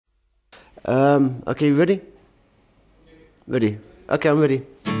Okay, you ready? Ready. Okay, I'm ready.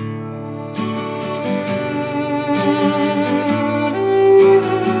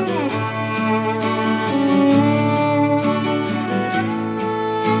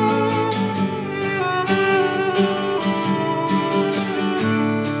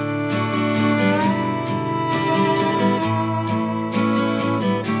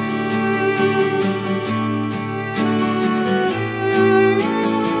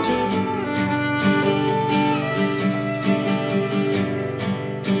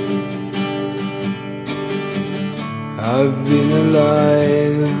 I've been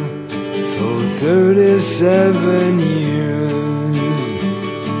alive for 37 years,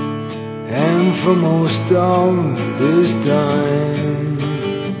 and for most of this time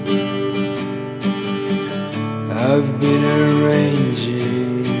I've been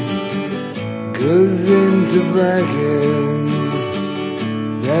arranging goods into brackets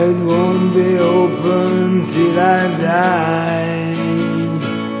that won't be open till I die.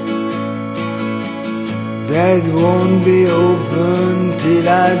 That won't be open till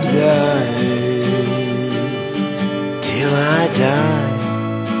I die. Till I die.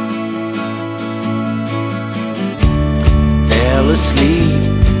 Fell asleep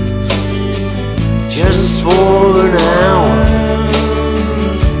just for an hour.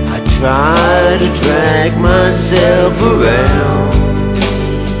 I tried to drag myself around.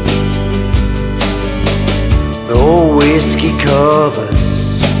 The whiskey covers,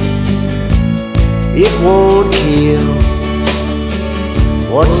 it won't kill.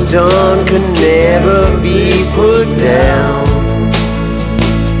 What's done can never be put down.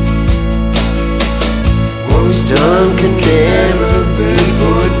 What's done can never be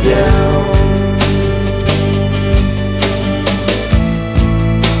put down.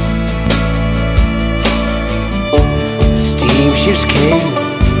 The steamships came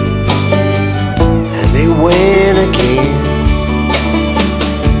and they went again,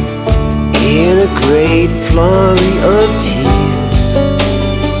 in a great flurry of tears.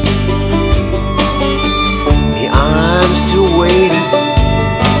 Me, I'm still waiting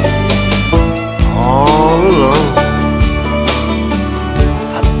all alone.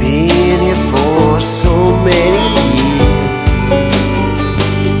 I've been here for so many years.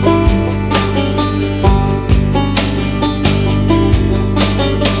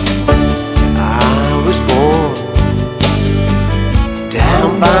 I was born down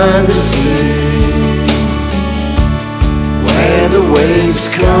by the sea, where the waves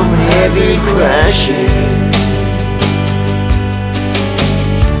come heavy crashing,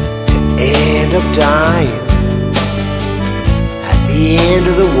 to end up dying at the end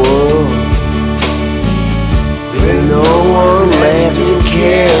of the world, with no one left to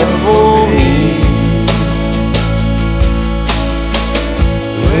care for me,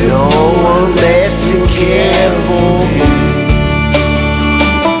 with no one left to care for me.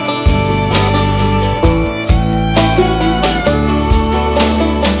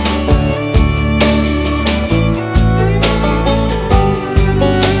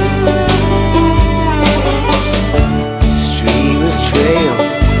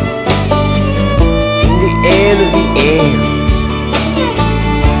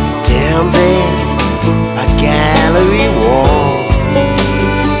 Down there, a gallery wall,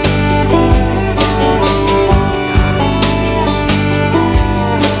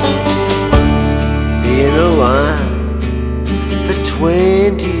 been alive for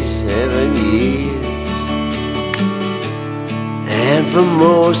 27 years, and for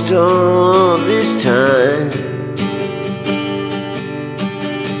most of this time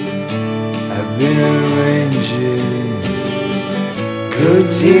I've been arranging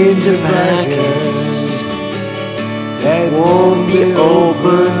goods into packets that won't be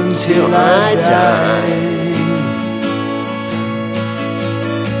open till I die.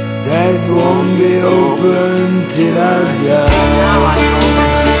 That won't be open till I die.